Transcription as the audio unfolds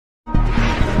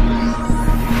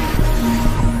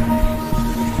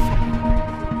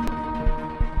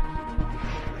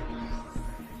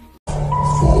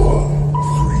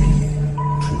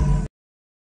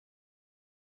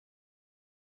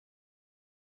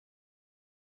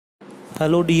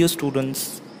Hello dear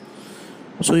students.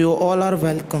 So you all are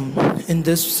welcome in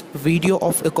this video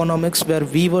of economics where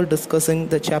we were discussing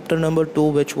the chapter number 2,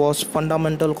 which was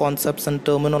fundamental concepts and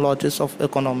terminologies of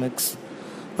economics.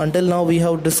 Until now we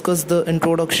have discussed the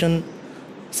introduction,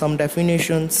 some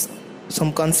definitions,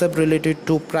 some concept related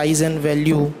to price and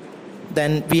value.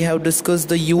 Then we have discussed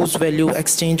the use value,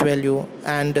 exchange value,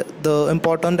 and the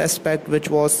important aspect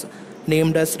which was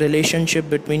named as relationship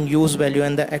between use value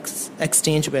and the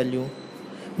exchange value.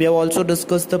 We have also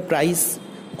discussed the price,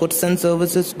 goods and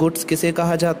services. Goods किसे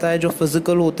कहा जाता है? जो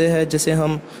physical होते हैं, जिसे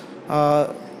हम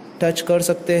touch कर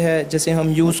सकते हैं, जिसे हम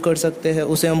यूज़ कर सकते हैं,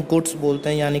 उसे हम गुड्स बोलते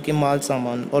हैं, यानी कि माल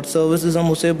सामान. और सर्विसेज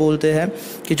हम उसे बोलते हैं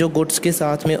कि जो गुड्स के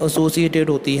साथ में एसोसिएटेड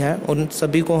होती है, उन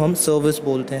सभी को हम सर्विस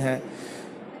बोलते हैं.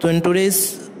 तो in today's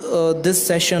this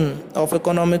session of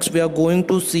economics we are going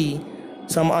to C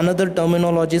some another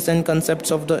terminologies and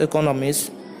concepts of the economies.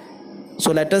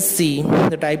 So let us see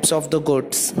the types of the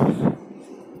goods.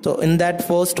 So in that,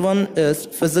 first one is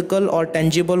physical or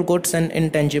tangible goods and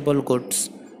intangible goods.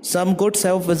 Some goods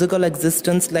have physical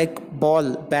existence like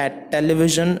ball, bat,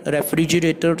 television,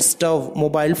 refrigerator, stove,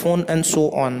 mobile phone and so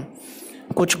on.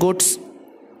 कुछ goods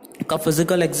का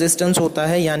physical existence होता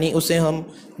है, यानी उसे हम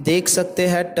देख सकते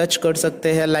हैं, टच कर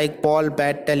सकते हैं, like ball,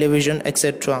 bat, television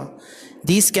etcetera.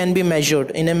 These can be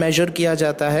measured. इन्हें मेजर किया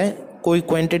जाता है, कोई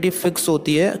क्वांटिटी फिक्स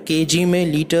होती है, केजी में,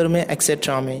 लीटर में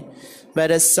एक्सेट्रा में.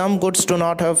 Whereas some goods do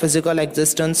not have physical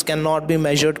existence, cannot be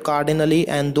measured cardinally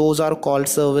and those are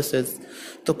called services.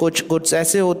 तो कुछ गुड्स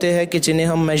ऐसे होते हैं कि जिन्हें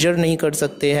हम मेजर नहीं कर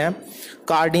सकते हैं.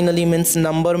 कार्डिनली मीन्स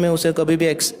नंबर में उसे कभी भी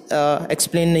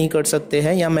एक्सप्लेन नहीं कर सकते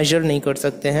हैं या मेजर नहीं कर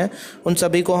सकते हैं. उन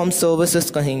सभी को हम सर्विसेज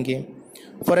कहेंगे.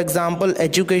 For example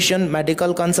education,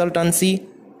 medical consultancy,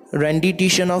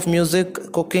 rendition of music,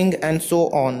 cooking and so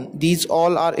on. These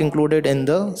all are included in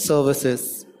the services.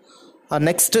 Our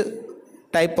next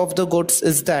type of the goods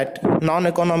is that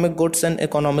non-economic goods and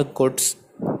economic goods.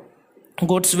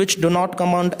 Goods which do not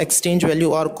command exchange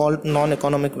value are called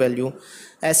non-economic value.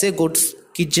 ऐसे goods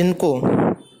कि जिनको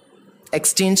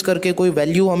exchange करके कोई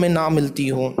value हमें ना मिलती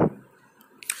हो,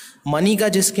 money का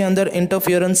जिसके अंदर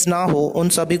इंटरफियरेंस ना हो, उन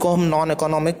सभी को हम नॉन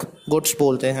इकोनॉमिक गुड्स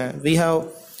बोलते हैं. We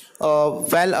have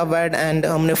well aware and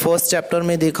हमने फर्स्ट चैप्टर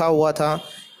में देखा हुआ था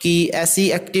कि ऐसी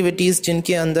एक्टिविटीज़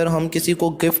जिनके अंदर हम किसी को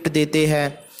गिफ्ट देते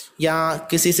हैं या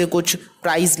किसी से कुछ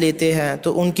प्राइज़ लेते हैं,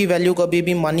 तो उनकी वैल्यू कभी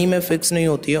भी मनी में फिक्स नहीं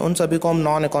होती है. उन सभी को हम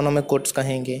नॉन इकोनॉमिक गुड्स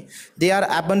कहेंगे. They are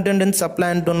abundant in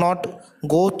supply and do not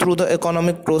go through the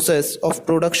economic process of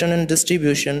production and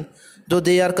distribution, दो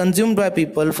they are consumed by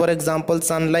people, for example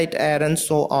sunlight, air and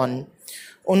so on.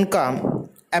 उनका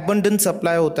abundant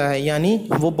supply होता है, यानी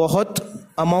वो बहुत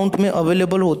amount में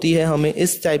available होती है हमें,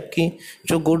 इस टाइप की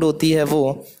जो गुड होती है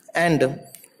वो. एंड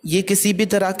ये किसी भी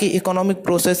तरह की इकोनॉमिक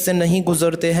प्रोसेस से नहीं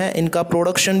गुजरते हैं, इनका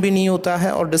प्रोडक्शन भी नहीं होता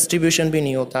है और डिस्ट्रीब्यूशन भी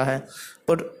नहीं होता है,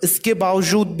 पर इसके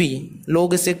बावजूद भी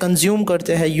लोग इसे कंज्यूम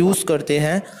करते हैं, यूज़ करते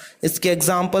हैं. इसके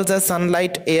एग्जांपल्स है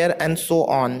sunlight, air and so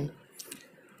on.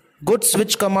 Goods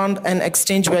which command an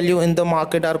exchange value in the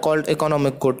market are called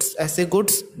economic goods. ऐसे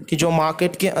गुड्स कि जो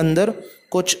मार्केट के अंदर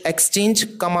कुछ एक्सचेंज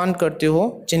कमांड करते हो,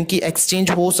 जिनकी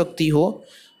एक्सचेंज हो सकती हो,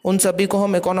 उन सभी को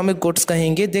हम इकोनॉमिक गुड्स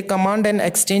कहेंगे. दे command an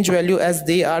exchange value as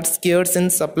they are scarce in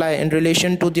supply in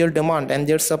relation to their demand and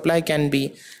their supply can be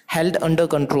held under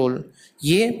control.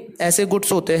 ये ऐसे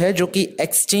गुड्स होते हैं जो कि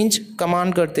एक्सचेंज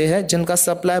कमांड करते हैं, जिनका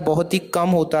सप्लाई बहुत ही कम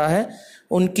होता है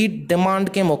उनकी डिमांड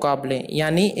के मुकाबले,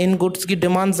 यानी इन गुड्स की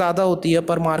डिमांड ज़्यादा होती है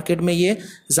पर मार्केट में ये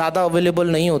ज़्यादा अवेलेबल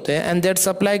नहीं होते हैं. And their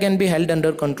supply can be held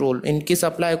under control. इनकी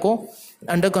सप्लाई को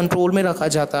अंडर कंट्रोल में रखा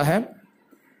जाता है.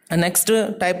 Next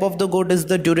type of the good is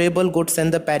the durable goods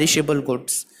and the perishable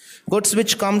goods. Goods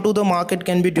which come to the market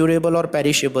can be durable और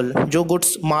perishable. जो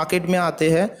goods market में आते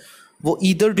हैं वो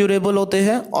ईदर ड्यूरेबल होते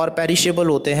हैं और पेरिशेबल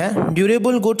होते हैं.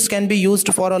 Durable goods can be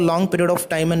used for a long period of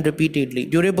time and repeatedly.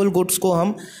 Durable goods को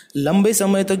हम लंबे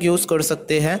समय तक यूज़ कर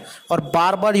सकते हैं और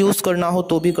बार बार यूज़ करना हो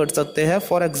तो भी कर सकते हैं.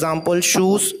 For example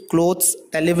shoes, clothes,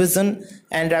 television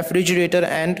and refrigerator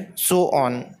and so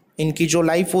on. इनकी जो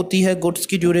लाइफ होती है गुड्स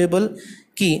की ड्यूरेबल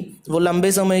की, वो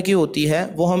लंबे समय की होती है,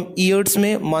 वो हम ईयर्स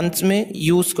में, मंथ्स में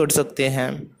यूज़ कर सकते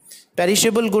हैं.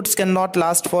 Perishable goods cannot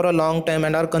last for a long time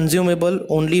and are consumable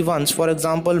only once. For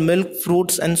example, milk,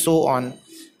 fruits and so on.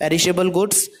 Perishable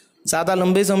goods ज़्यादा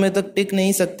लंबे समय तक टिक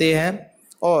नहीं सकते हैं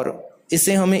और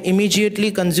इसे हमें इमीडिएटली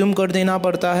कंज्यूम कर देना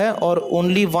पड़ता है और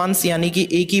ओनली वंस, यानी कि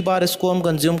एक ही बार इसको हम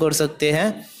कंज्यूम कर सकते हैं.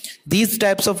 These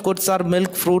types of goods are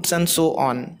milk, fruits and so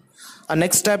on. A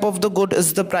next type of the good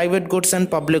is the private goods and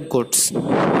public goods.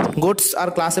 Goods are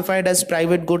classified as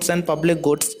private goods and public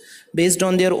goods based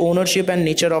on their ownership and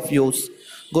nature of use.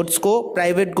 Goods को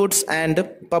private goods and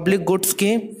public goods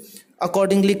के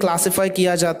accordingly classify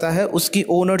किया जाता है उसकी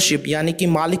ownership यानी कि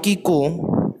मालिकी को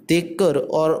देखकर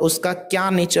और उसका क्या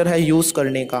नेचर है यूज़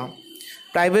करने का।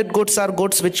 Private goods are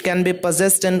goods which can be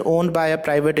possessed and owned by a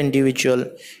private individual.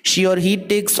 She or he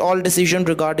takes all decision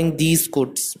regarding these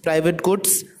goods. Private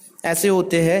goods ऐसे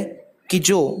होते हैं कि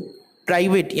जो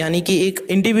प्राइवेट यानी कि एक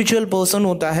इंडिविजुअल पर्सन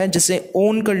होता है जिसे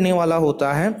ओन करने वाला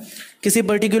होता है, किसी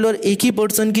पर्टिकुलर एक ही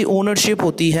पर्सन की ओनरशिप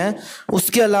होती है,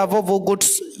 उसके अलावा वो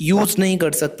गुड्स यूज़ नहीं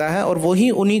कर सकता है और वही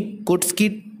उन्हीं गुड्स की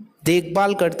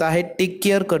देखभाल करता है, टेक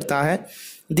केयर करता है।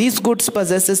 These goods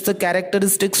possesses the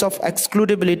characteristics of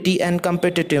excludability and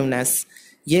competitiveness.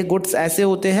 ये गुड्स ऐसे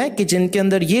होते हैं कि जिनके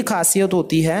अंदर ये खासियत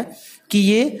होती है कि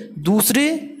ये दूसरे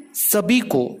सभी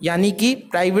को यानी कि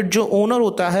प्राइवेट जो ओनर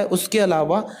होता है उसके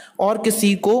अलावा और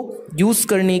किसी को यूज़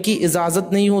करने की इजाज़त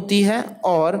नहीं होती है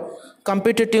और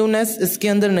कम्पिटिटिवनेस इसके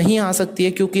अंदर नहीं आ सकती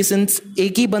है, क्योंकि सिंस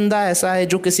एक ही बंदा ऐसा है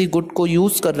जो किसी गुड को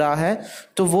यूज़ कर रहा है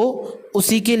तो वो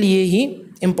उसी के लिए ही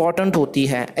important होती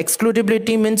है।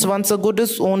 Excludability means once a good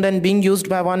is owned and being used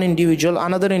by one individual,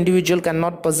 another individual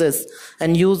cannot possess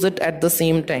and use it at the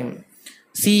same time.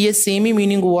 See, ये सेम ही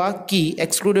मीनिंग हुआ कि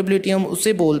excludability हम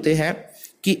उसे बोलते हैं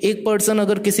कि एक पर्सन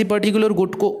अगर किसी पर्टिकुलर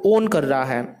गुड को ओन कर रहा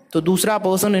है तो दूसरा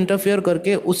पर्सन इंटरफेयर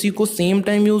करके उसी को सेम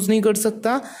टाइम यूज़ नहीं कर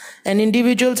सकता। And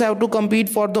individuals have to compete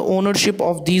for the ownership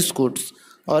of these goods,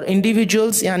 और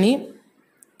इंडिविजुअल्स यानी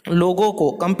लोगों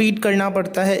को compete करना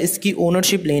पड़ता है इसकी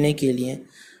ओनरशिप लेने के लिए।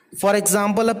 For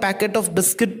example, a packet of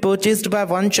biscuit purchased by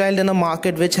one child in a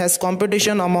market which has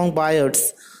competition among buyers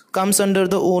comes under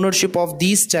the ownership of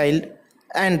this child,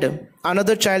 and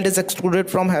another child is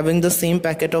excluded from having the same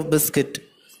packet of biscuit.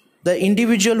 The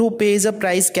individual who pays a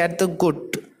price gets the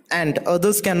good and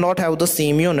others cannot have the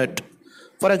same unit.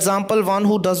 For example, one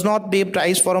who does not pay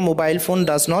price for a mobile phone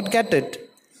does not get it.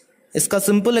 इसका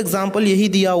simple example यही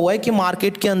दिया हुआ है कि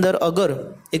market के अंदर अगर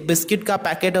एक बिस्किट का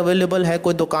पैकेट अवेलेबल है,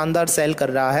 कोई दुकानदार सेल कर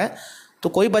रहा है, तो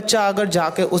कोई बच्चा अगर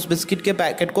जाके उस बिस्किट के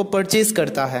पैकेट को परचेज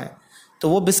करता है तो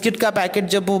वो बिस्किट का पैकेट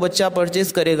जब वो बच्चा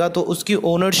परचेज करेगा तो उसकी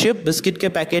ओनरशिप बिस्किट के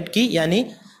पैकेट की यानी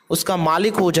उसका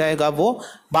मालिक हो जाएगा वो।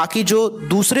 बाकी जो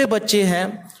दूसरे बच्चे हैं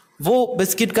वो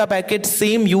बिस्किट का पैकेट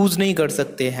सेम यूज़ नहीं कर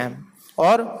सकते हैं,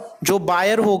 और जो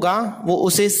बायर होगा वो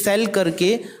उसे सेल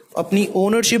करके अपनी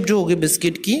ओनरशिप जो होगी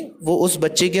बिस्किट की वो उस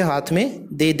बच्चे के हाथ में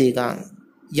दे देगा।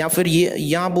 या फिर ये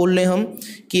यहाँ बोल रहे हम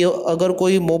कि अगर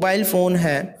कोई मोबाइल फ़ोन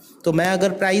है तो मैं अगर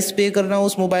प्राइस पे कर रहा हूँ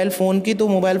उस मोबाइल फ़ोन की तो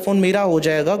मोबाइल फ़ोन मेरा हो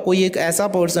जाएगा। कोई एक ऐसा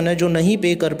पर्सन है जो नहीं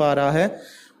पे कर पा रहा है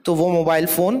तो वो मोबाइल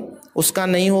फ़ोन उसका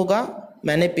नहीं होगा,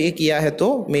 मैंने पे किया है तो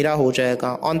मेरा हो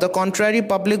जाएगा। On the contrary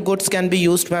public goods can be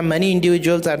used by many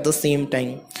individuals at the same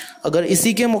time. अगर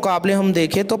इसी के मुकाबले हम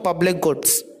देखें तो पब्लिक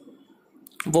गुड्स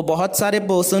वो बहुत सारे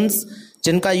पर्सन्स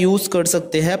जिनका यूज़ कर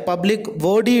सकते हैं। पब्लिक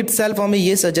वर्ड ही इटसेल्फ हमें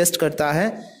ये सजेस्ट करता है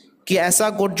कि ऐसा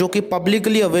गुड जो कि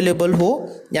पब्लिकली अवेलेबल हो,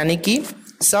 यानी कि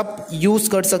सब यूज़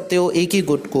कर सकते हो एक ही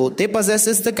गुड को। दे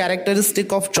possesses the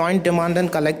characteristic of joint demand and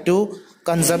collective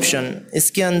consumption.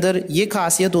 इसके अंदर ये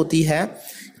खासियत होती है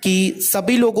कि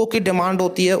सभी लोगों की डिमांड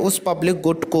होती है उस पब्लिक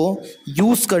गुड को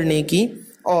यूज़ करने की,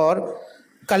 और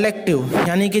कलेक्टिव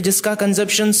यानी कि जिसका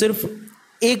कंजप्शन सिर्फ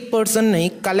एक पर्सन नहीं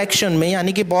कलेक्शन में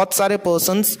यानी कि बहुत सारे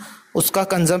पर्सन्स उसका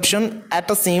consumption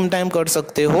at a same time कर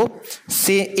सकते हो,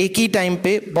 से एक ही टाइम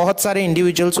पे बहुत सारे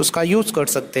इंडिविजुअल्स उसका यूज़ कर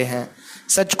सकते हैं।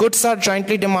 Such goods are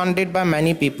jointly demanded by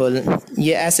many people.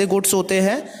 ये ऐसे गुड्स होते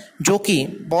हैं जो कि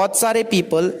बहुत सारे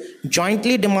पीपल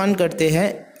जॉइंटली डिमांड करते हैं,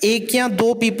 एक या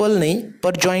दो पीपल नहीं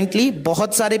पर जॉइंटली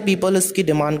बहुत सारे पीपल इसकी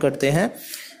डिमांड करते हैं।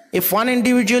 If one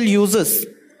individual uses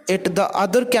it, the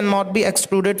other cannot be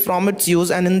excluded from its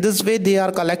use and in this way they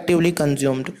are collectively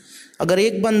consumed. अगर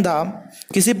एक बंदा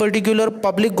किसी पर्टिकुलर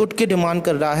पब्लिक गुड की डिमांड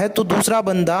कर रहा है तो दूसरा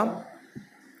बंदा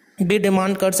भी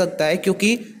डिमांड कर सकता है,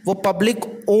 क्योंकि वो पब्लिक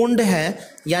ओन्ड है,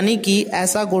 यानी कि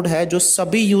ऐसा गुड है जो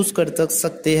सभी यूज़ कर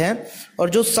सकते हैं और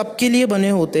जो सबके लिए बने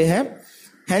होते हैं।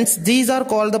 Hence these are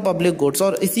called the public goods।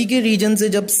 और इसी के रीजन से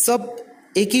जब सब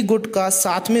एक ही गुड का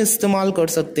साथ में इस्तेमाल कर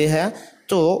सकते हैं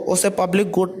तो उसे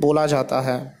पब्लिक गुड बोला जाता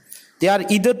है। They are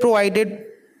either provided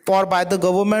for by the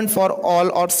government for all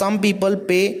और सम पीपल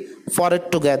पे फॉर इट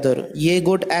टुगेदर। ये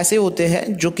गुड ऐसे होते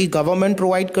हैं जो कि गवर्नमेंट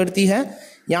प्रोवाइड करती है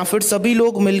या फिर सभी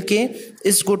लोग मिलके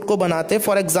इस गुड को बनाते हैं।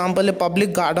 For example a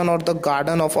public garden और the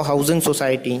garden of a housing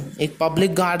society. एक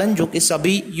पब्लिक गार्डन जो कि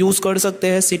सभी यूज़ कर सकते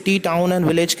हैं, सिटी टाउन एंड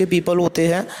विलेज के पीपल होते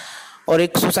हैं, और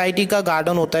एक सोसाइटी का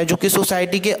गार्डन होता है जो कि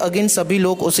सोसाइटी के अगेंस्ट सभी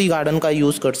लोग उसी गार्डन का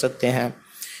यूज़ कर सकते हैं।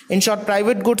 In short,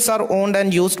 private goods are owned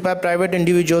and used by private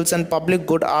individuals and public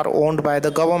goods are owned by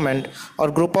the government or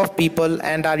group of people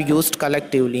and are used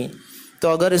collectively. तो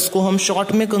अगर इसको हम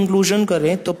शॉर्ट में कंक्लूजन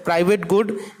करें तो प्राइवेट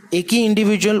गुड एक ही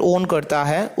individual own करता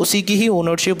है, उसी की ही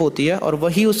ओनरशिप होती है और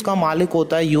वही उसका मालिक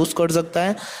होता है, यूज़ कर सकता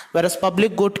है। वैरस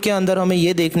पब्लिक गुड के अंदर हमें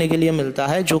ये देखने के लिए मिलता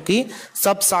है जो कि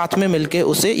सब साथ में मिलके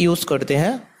उसे यूज़ करते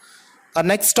हैं। Our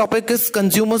next topic is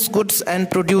consumers goods and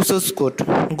producers good.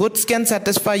 Goods can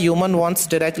satisfy human wants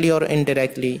directly or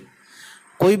indirectly.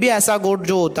 कोई भी ऐसा गुड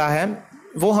जो होता है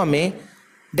वो हमें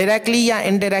डायरेक्टली या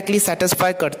इनडायरेक्टली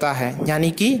सेटिस्फाई करता है,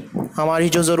 यानी कि हमारी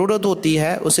जो ज़रूरत होती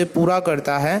है उसे पूरा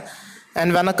करता है।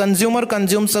 And when a consumer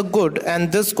consumes a good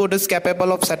and this good is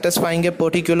capable of satisfying a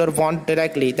particular want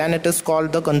directly, then it is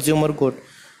called the consumer good.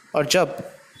 और जब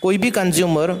कोई भी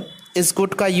कंज्यूमर इस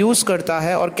गुड का यूज़ करता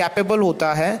है और कैपेबल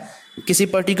होता है किसी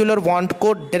पर्टिकुलर वांट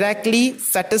को डायरेक्टली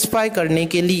सेटिस्फाई करने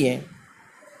के लिए,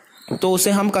 तो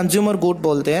उसे हम कंज्यूमर गुड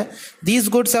बोलते हैं। These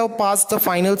goods have passed the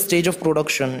final stage of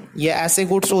production. ये ऐसे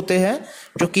गुड्स होते हैं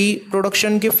जो कि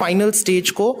प्रोडक्शन के फाइनल स्टेज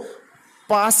को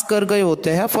पास कर गए होते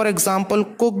हैं। For example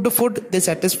cooked food they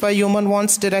satisfy human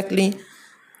wants directly.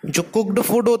 जो कुकड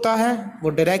फूड होता है वो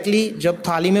डायरेक्टली जब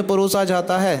थाली में परोसा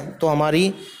जाता है तो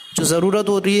हमारी जो ज़रूरत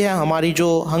होती है, हमारी जो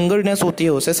हंगरनेस होती है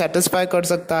उसे सेटिस्फाई कर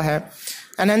सकता है।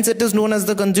 And hence it is known as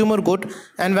the consumer good.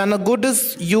 And when a good is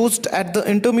used at the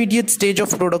intermediate stage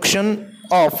of production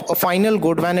of a final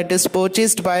good, when it is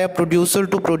purchased by a producer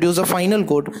to produce a final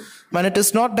good, when it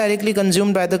is not directly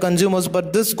consumed by the consumers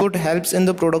but this good helps in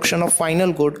the production of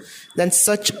final good, then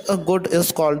such a good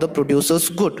is called the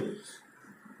producer's good.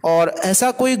 और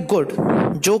ऐसा कोई good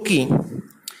जो कि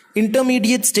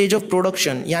intermediate stage of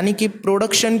production, यानी कि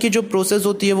production की जो process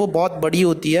होती है वो बहुत बड़ी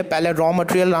होती है। पहले रॉ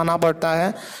मटेरियल लाना पड़ता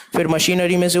है, फिर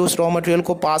मशीनरी में से उस रॉ मटेरियल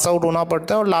को पास आउट होना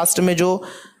पड़ता है और लास्ट में जो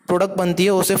प्रोडक्ट बनती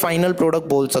है उसे फाइनल प्रोडक्ट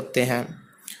बोल सकते हैं।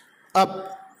 अब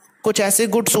कुछ ऐसे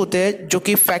गुड्स होते हैं जो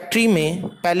कि फैक्ट्री में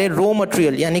पहले रॉ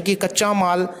मटेरियल यानी कि कच्चा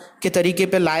माल के तरीके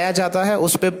पे लाया जाता है,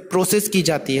 उस पर प्रोसेस की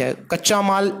जाती है। कच्चा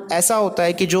माल ऐसा होता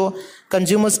है कि जो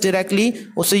कंज्यूमर्स डायरेक्टली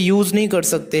उसे यूज़ नहीं कर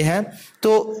सकते हैं,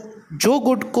 तो जो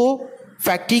गुड को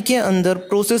फैक्ट्री के अंदर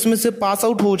प्रोसेस में से पास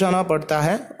आउट हो जाना पड़ता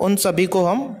है उन सभी को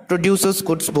हम प्रोड्यूसर्स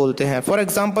गुड्स बोलते हैं। For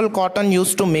example cotton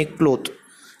used to make cloth.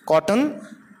 Cotton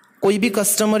कोई भी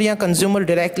कस्टमर या कंज्यूमर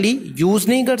डायरेक्टली यूज़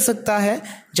नहीं कर सकता है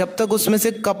जब तक उसमें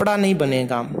से कपड़ा नहीं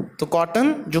बनेगा। तो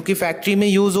कॉटन जो कि फैक्ट्री में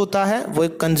यूज़ होता है वो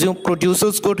एक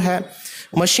प्रोड्यूसर्स गुड है।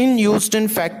 Machine used in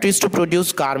factories to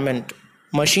produce garment.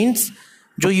 Machines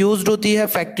जो यूज्ड होती है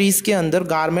फैक्ट्रीज के अंदर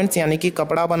गारमेंट्स यानी कि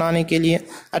कपड़ा बनाने के लिए।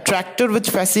 अ tractor which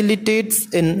facilitates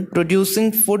in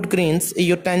producing food grains, A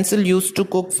utensil used to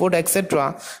cook food etcetera,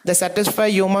 they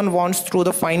satisfy human wants through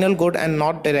the final good and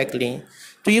not directly.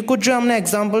 तो ये कुछ जो हमने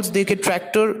एग्जांपल्स देखे।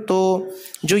 ट्रैक्टर तो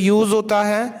जो यूज़ होता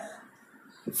है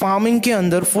फार्मिंग के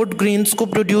अंदर फूड ग्रेन्स को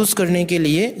प्रोड्यूस करने के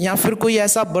लिए, या फिर कोई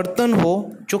ऐसा बर्तन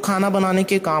हो जो खाना बनाने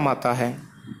के काम आता है।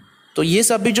 तो ये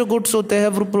सभी जो गुड्स होते हैं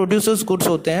वो प्रोड्यूसर्स गुड्स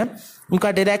होते हैं,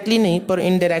 उनका डायरेक्टली नहीं पर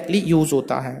इनडायरेक्टली यूज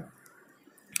होता है।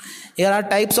 Here are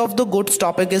types of the goods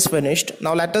topic is finished.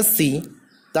 Now let us see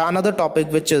the another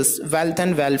topic which is wealth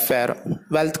and welfare.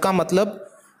 Wealth का मतलब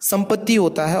संपत्ति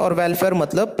होता है और welfare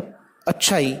मतलब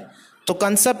अच्छाई। तो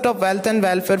concept of wealth and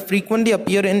welfare frequently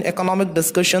appear in economic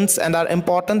discussions and are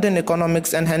important in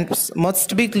economics and hence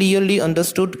must be clearly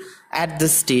understood at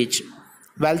this stage.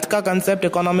 Wealth का कंसेप्ट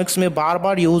इकोनॉमिक्स में बार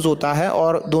बार यूज़ होता है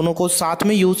और दोनों को साथ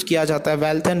में यूज़ किया जाता है,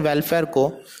 वेल्थ एंड वेलफेयर को।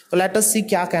 तो लेट अस सी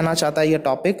क्या कहना चाहता है ये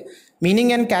topic.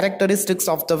 Meaning and characteristics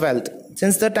of the wealth.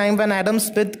 Since the time when Adam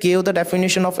Smith gave the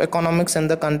definition of economics in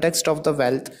the context of the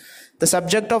wealth, the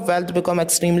subject of wealth become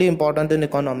extremely important in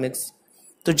economics.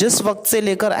 तो जिस वक्त से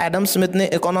लेकर Adam Smith ने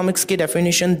economics की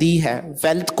definition दी है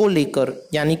wealth को लेकर,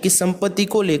 यानी कि संपत्ति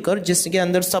को लेकर जिसके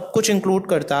अंदर सब कुछ इंक्लूड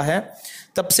करता है,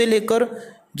 तब से लेकर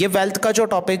ये वेल्थ का जो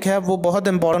टॉपिक है वो बहुत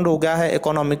इंपॉर्टेंट हो गया है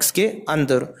इकोनॉमिक्स के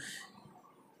अंदर।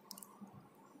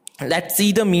 Let's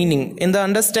see the meaning in the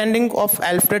understanding of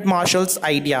Alfred marshals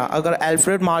idea. अगर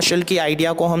एल्फ्रेड मार्शल की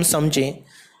आइडिया को हम समझें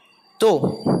तो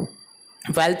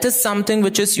wealth is something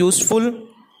which is useful,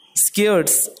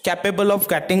 scarce, capable of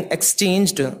getting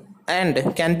exchanged and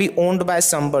can be owned by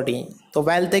somebody. तो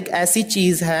wealth एक ऐसी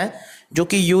चीज है जो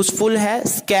कि यूजफुल है,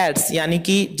 स्केर्स यानी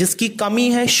कि जिसकी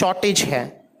कमी है, शॉर्टेज है,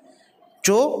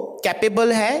 जो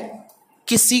कैपेबल है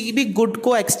किसी भी गुड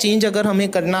को एक्सचेंज अगर हमें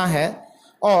करना है,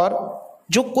 और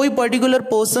जो कोई पर्टिकुलर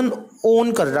पर्सन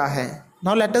ओन कर रहा है।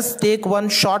 Now let us take one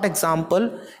short example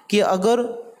कि अगर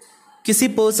किसी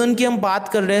पर्सन की हम बात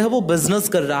कर रहे हैं, वो बिजनेस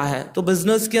कर रहा है, तो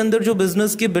बिजनेस के अंदर जो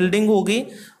बिजनेस की बिल्डिंग होगी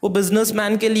वो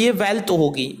बिजनेसमैन के लिए वेल्थ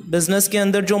होगी। बिजनेस के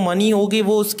अंदर जो मनी होगी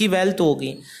वो उसकी वेल्थ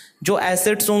होगी। जो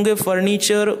एसेट्स होंगे,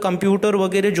 फर्नीचर, कंप्यूटर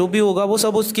वगैरह जो भी होगा वो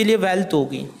सब उसके लिए वेल्थ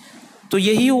होगी। तो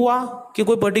यही हुआ कि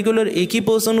कोई पर्टिकुलर एक ही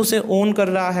पर्सन उसे ओन कर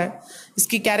रहा है।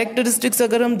 इसकी कैरेक्टरिस्टिक्स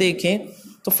अगर हम देखें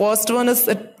तो first one is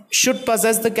it should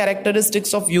possess the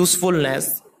characteristics of usefulness.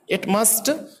 It must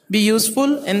be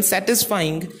useful in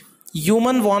satisfying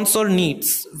human wants or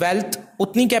needs. Wealth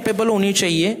उतनी कैपेबल होनी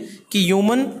चाहिए कि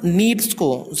ह्यूमन नीड्स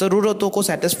को, ज़रूरतों को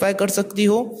सेटिस्फाई कर सकती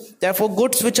हो. Therefore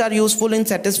goods which are useful in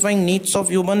satisfying needs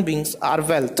of human beings are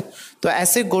wealth. तो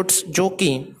ऐसे गुड्स जो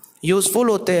कि यूजफुल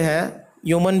होते हैं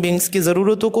ह्यूमन बींग्स की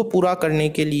ज़रूरतों को पूरा करने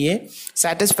के लिए,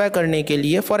 सेटिस्फाई करने के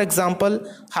लिए, for example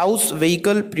house,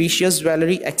 vehicle, precious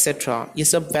jewellery etcetera, ये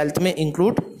सब वेल्थ में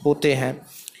इंक्लूड होते हैं.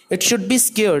 It should be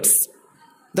scarce.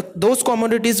 Those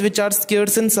commodities which are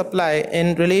scarce in supply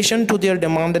in relation to their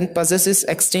demand and possesses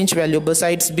exchange value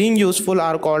besides being useful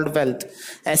are called wealth.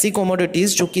 ऐसी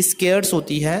commodities जो कि scarce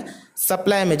होती है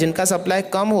सप्लाई में, जिनका सप्लाई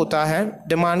कम होता है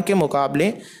डिमांड के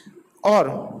मुकाबले,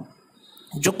 और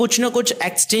जो कुछ ना कुछ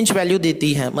एक्सचेंज वैल्यू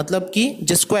देती है, मतलब कि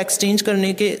जिसको एक्सचेंज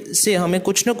करने के से हमें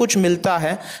कुछ ना कुछ मिलता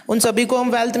है, उन सभी को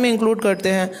हम वेल्थ में इंक्लूड करते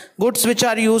हैं. Goods which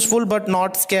are useful but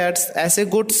not scarce, ऐसे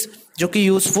गुड्स जो कि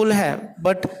यूजफुल है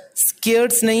बट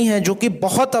स्केर्स नहीं है, जो कि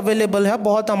बहुत अवेलेबल है,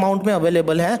 बहुत अमाउंट में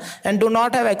अवेलेबल है, and do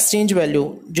not have exchange value,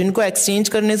 जिनको एक्सचेंज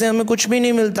करने से हमें कुछ भी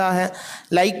नहीं मिलता है.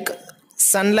 Like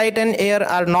sunlight and air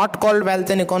are not called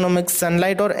wealth in economics.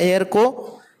 Sunlight और एयर को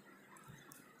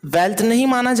वेल्थ नहीं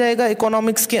माना जाएगा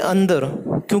इकोनॉमिक्स के अंदर,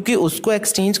 क्योंकि उसको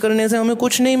एक्सचेंज करने से हमें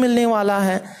कुछ नहीं मिलने वाला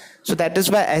है. सो दैट इज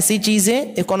वाई ऐसी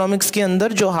चीज़ें इकोनॉमिक्स के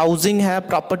अंदर जो हाउसिंग है,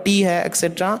 प्रॉपर्टी है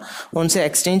एक्सेट्रा, उनसे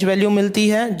एक्सचेंज वैल्यू मिलती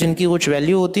है, जिनकी कुछ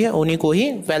वैल्यू होती है, उन्हीं को ही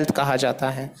वेल्थ कहा जाता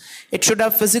है. इट शुड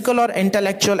हैव फिजिकल और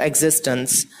intellectual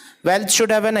existence. Wealth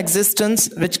should have an existence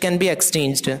which can be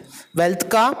exchanged. Wealth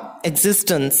का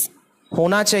एग्जिस्टेंस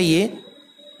होना चाहिए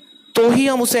तो ही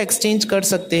हम उसे एक्सचेंज कर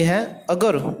सकते हैं.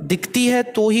 अगर दिखती है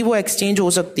तो ही वो एक्सचेंज हो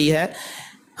सकती है.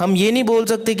 हम ये नहीं बोल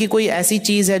सकते कि कोई ऐसी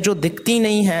चीज़ है जो दिखती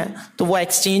नहीं है तो वो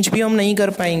एक्सचेंज भी हम नहीं कर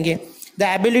पाएंगे. The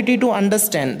ability to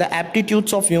understand the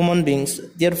aptitudes of human beings,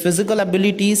 their physical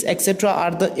abilities etcetera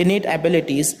are the इनेट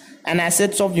abilities and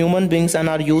assets of human beings and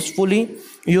are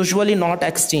usually not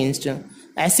exchanged.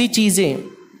 ऐसी चीज़ें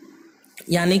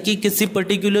यानी कि किसी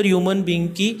पर्टिकुलर ह्यूमन बींग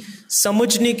की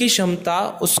समझने की क्षमता,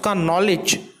 उसका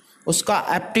नॉलेज, उसका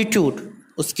एप्टीट्यूड,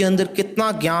 उसके अंदर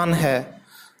कितना ज्ञान है,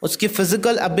 उसकी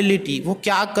फिजिकल एबिलिटी, वो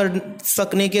क्या कर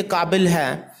सकने के काबिल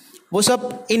है, वो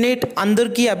सब इनेट अंदर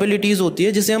की एबिलिटीज़ होती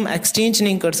है जिसे हम एक्सचेंज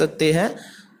नहीं कर सकते हैं.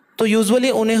 तो यूजुअली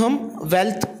उन्हें हम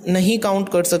वेल्थ नहीं काउंट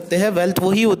कर सकते हैं. वेल्थ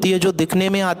वही होती है जो दिखने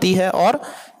में आती है और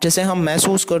जिसे हम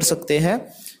महसूस कर सकते हैं.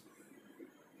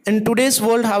 In today's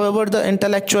world, however, the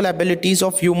intellectual abilities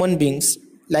of human beings,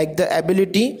 like the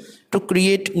ability to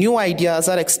create new ideas,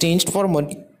 are exchanged for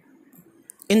money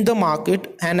in the market,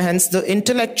 and hence the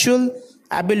intellectual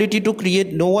ability to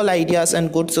create novel ideas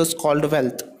and goods is called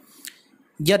wealth.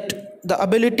 Yet the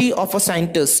ability of a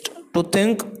scientist to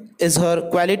think is her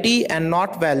quality and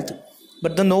not wealth,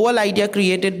 but the novel idea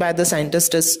created by the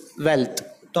scientist is wealth.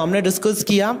 तो हमने discuss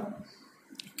किया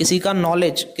किसी का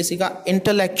knowledge, किसी का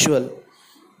intellectual,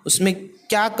 उसमें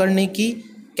क्या करने की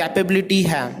कैपेबिलिटी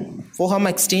है, वो हम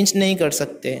एक्सचेंज नहीं कर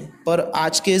सकते. पर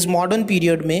आज के इस मॉडर्न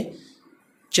पीरियड में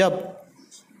जब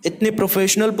इतने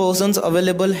प्रोफेशनल पर्सन्स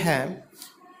अवेलेबल हैं,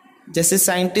 जैसे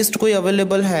साइंटिस्ट कोई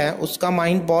अवेलेबल है, उसका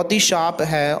माइंड बहुत ही शार्प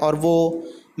है और वो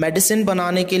मेडिसिन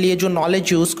बनाने के लिए जो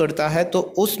नॉलेज यूज़ करता है, तो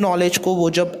उस नॉलेज को वो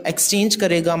जब एक्सचेंज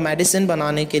करेगा मेडिसिन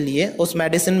बनाने के लिए, उस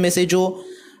मेडिसिन में से जो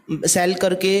सेल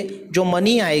करके जो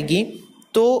मनी आएगी,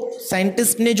 तो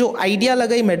साइंटिस्ट ने जो आइडिया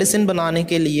लगाई मेडिसिन बनाने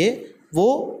के लिए,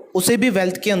 वो उसे भी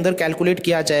वेल्थ के अंदर कैलकुलेट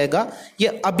किया जाएगा. ये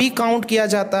अभी काउंट किया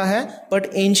जाता है, बट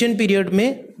एंशिएंट पीरियड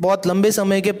में बहुत लंबे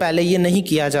समय के पहले ये नहीं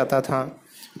किया जाता था.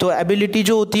 तो एबिलिटी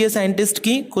जो होती है साइंटिस्ट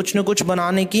की कुछ न कुछ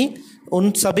बनाने की,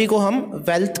 उन सभी को हम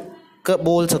वेल्थ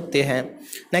बोल सकते हैं.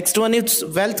 Next one is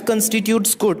wealth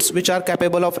constitutes goods which are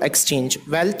capable of exchange.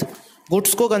 Wealth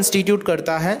goods को कंस्टिट्यूट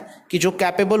करता है कि जो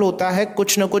कैपेबल होता है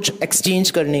कुछ न कुछ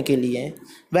एक्सचेंज करने के लिए.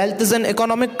 Wealth is an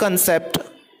economic concept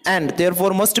and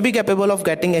therefore must be capable of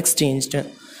getting exchanged.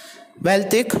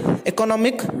 Wealth एक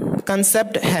इकोनॉमिक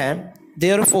कंसेप्ट है,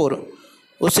 देयरफॉर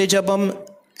उसे जब हम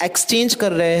एक्सचेंज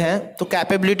कर रहे हैं तो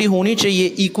कैपेबिलिटी होनी चाहिए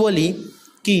इक्वली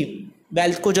कि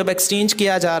वेल्थ को जब एक्सचेंज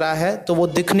किया जा रहा है तो वो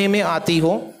दिखने में आती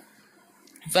हो.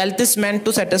 Wealth is meant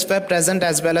to satisfy present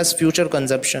as well as future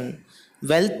consumption.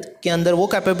 Wealth के अंदर वो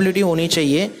कैपेबिलिटी होनी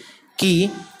चाहिए कि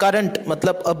करंट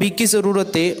मतलब अभी की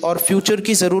ज़रूरतें और फ्यूचर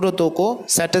की ज़रूरतों को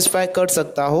सेटिस्फाई कर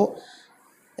सकता हो.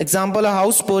 Example, a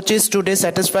house purchase today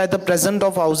satisfy the present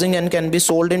of housing and can be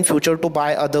sold in future to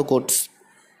by other goods.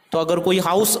 तो अगर कोई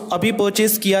हाउस अभी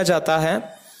परचेज किया जाता है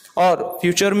और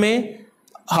फ्यूचर में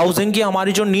हाउसिंग की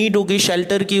हमारी जो नीड होगी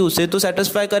शेल्टर की, उसे तो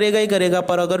सेटिस्फाई करेगा ही करेगा,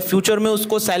 पर अगर फ्यूचर में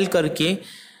उसको सेल करके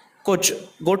कुछ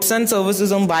गुड्स एंड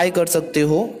सर्विसेज हम बाय कर सकते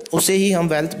हो, उसे ही हम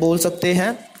वेल्थ बोल सकते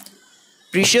हैं।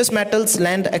 Precious metals,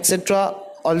 land etcetera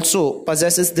also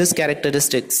possesses this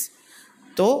characteristics.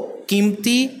 तो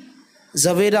कीमती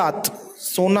ज़वेरात,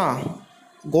 सोना,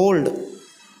 गोल्ड,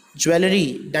 ज्वेलरी,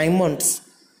 डायमंड्स,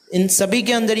 इन सभी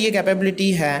के अंदर ये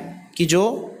कैपेबिलिटी है कि जो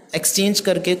एक्सचेंज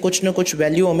करके कुछ ना कुछ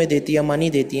वैल्यू हमें देती है, मनी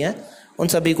देती हैं, उन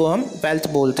सभी को हम वेल्थ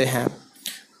बोलते हैं।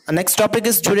 Next topic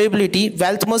is durability.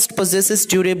 Wealth must possesses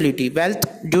durability. Wealth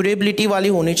durability वाली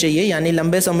होनी चाहिए, यानी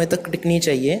लंबे समय तक टिकनी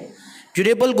चाहिए।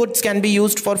 Durable goods can be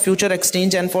used for future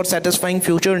exchange and for satisfying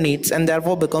future needs and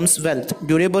therefore becomes wealth.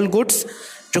 Durable goods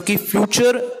जो कि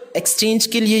फ्यूचर एक्सचेंज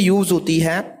के लिए यूज होती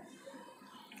है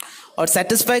और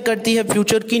सेटिस्फाई करती है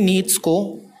फ्यूचर की नीड्स को,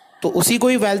 तो उसी को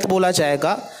ही वेल्थ बोला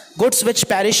जाएगा। Goods which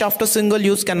parish after single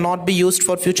use can not be used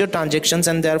for future transactions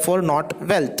and therefore not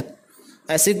wealth.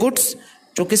 ऐसे गुड्स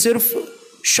जो कि सिर्फ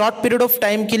शॉर्ट पीरियड ऑफ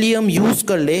टाइम के लिए हम यूज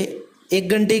कर ले, 1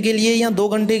 घंटे के लिए या 2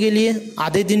 घंटे के लिए,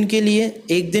 आधे दिन के लिए,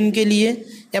 1 दिन के लिए,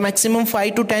 या मैक्सिमम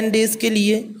 5 to 10 डेज के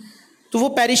लिए, तो वो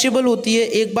पेरिशेबल होती है।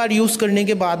 एक बार यूज करने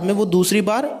के बाद में वो दूसरी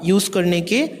बार यूज करने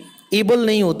के एबल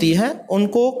नहीं होती है,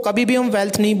 उनको कभी भी हम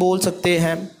वेल्थ नहीं बोल सकते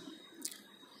हैं।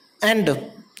 And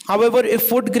however, if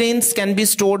food grains can be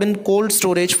stored in cold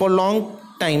storage for long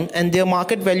time and their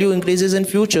market value increases in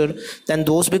future, then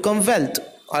those become wealth।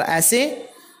 और ऐसे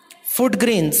फूड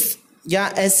ग्रेन्स या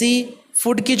ऐसी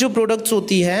फूड की जो प्रोडक्ट्स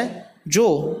होती है जो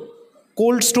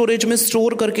कोल्ड स्टोरेज में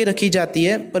स्टोर करके रखी जाती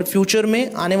है, पर फ्यूचर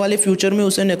में, आने वाले फ्यूचर में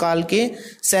उसे निकाल के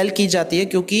सेल की जाती है,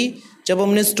 क्योंकि जब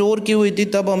हमने स्टोर की हुई थी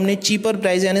तब हमने चीपर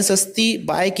प्राइस यानी सस्ती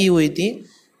बाय की हुई थी।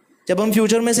 जब हम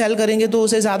फ्यूचर में सेल करेंगे तो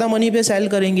उसे ज़्यादा मनी पे सेल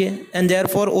करेंगे एंड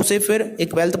देयरफॉर उसे फिर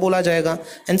एक वेल्थ बोला जाएगा।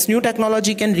 Hence new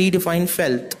technology can redefine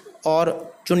wealth. और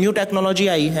जो न्यू टेक्नोलॉजी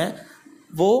आई है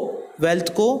वो वेल्थ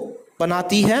को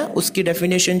बनाती है, उसकी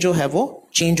डेफिनेशन जो है वो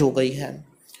चेंज हो गई है।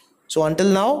 So until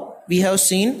now we have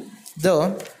seen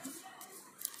the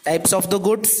types of the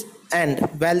goods and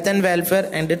wealth and welfare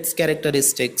and its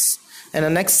characteristics. In the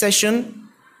next session,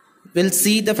 we'll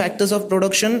see the factors of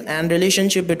production and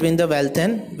relationship between the wealth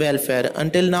and welfare.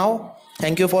 Until now,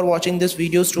 thank you for watching this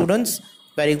video, students.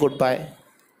 Very goodbye.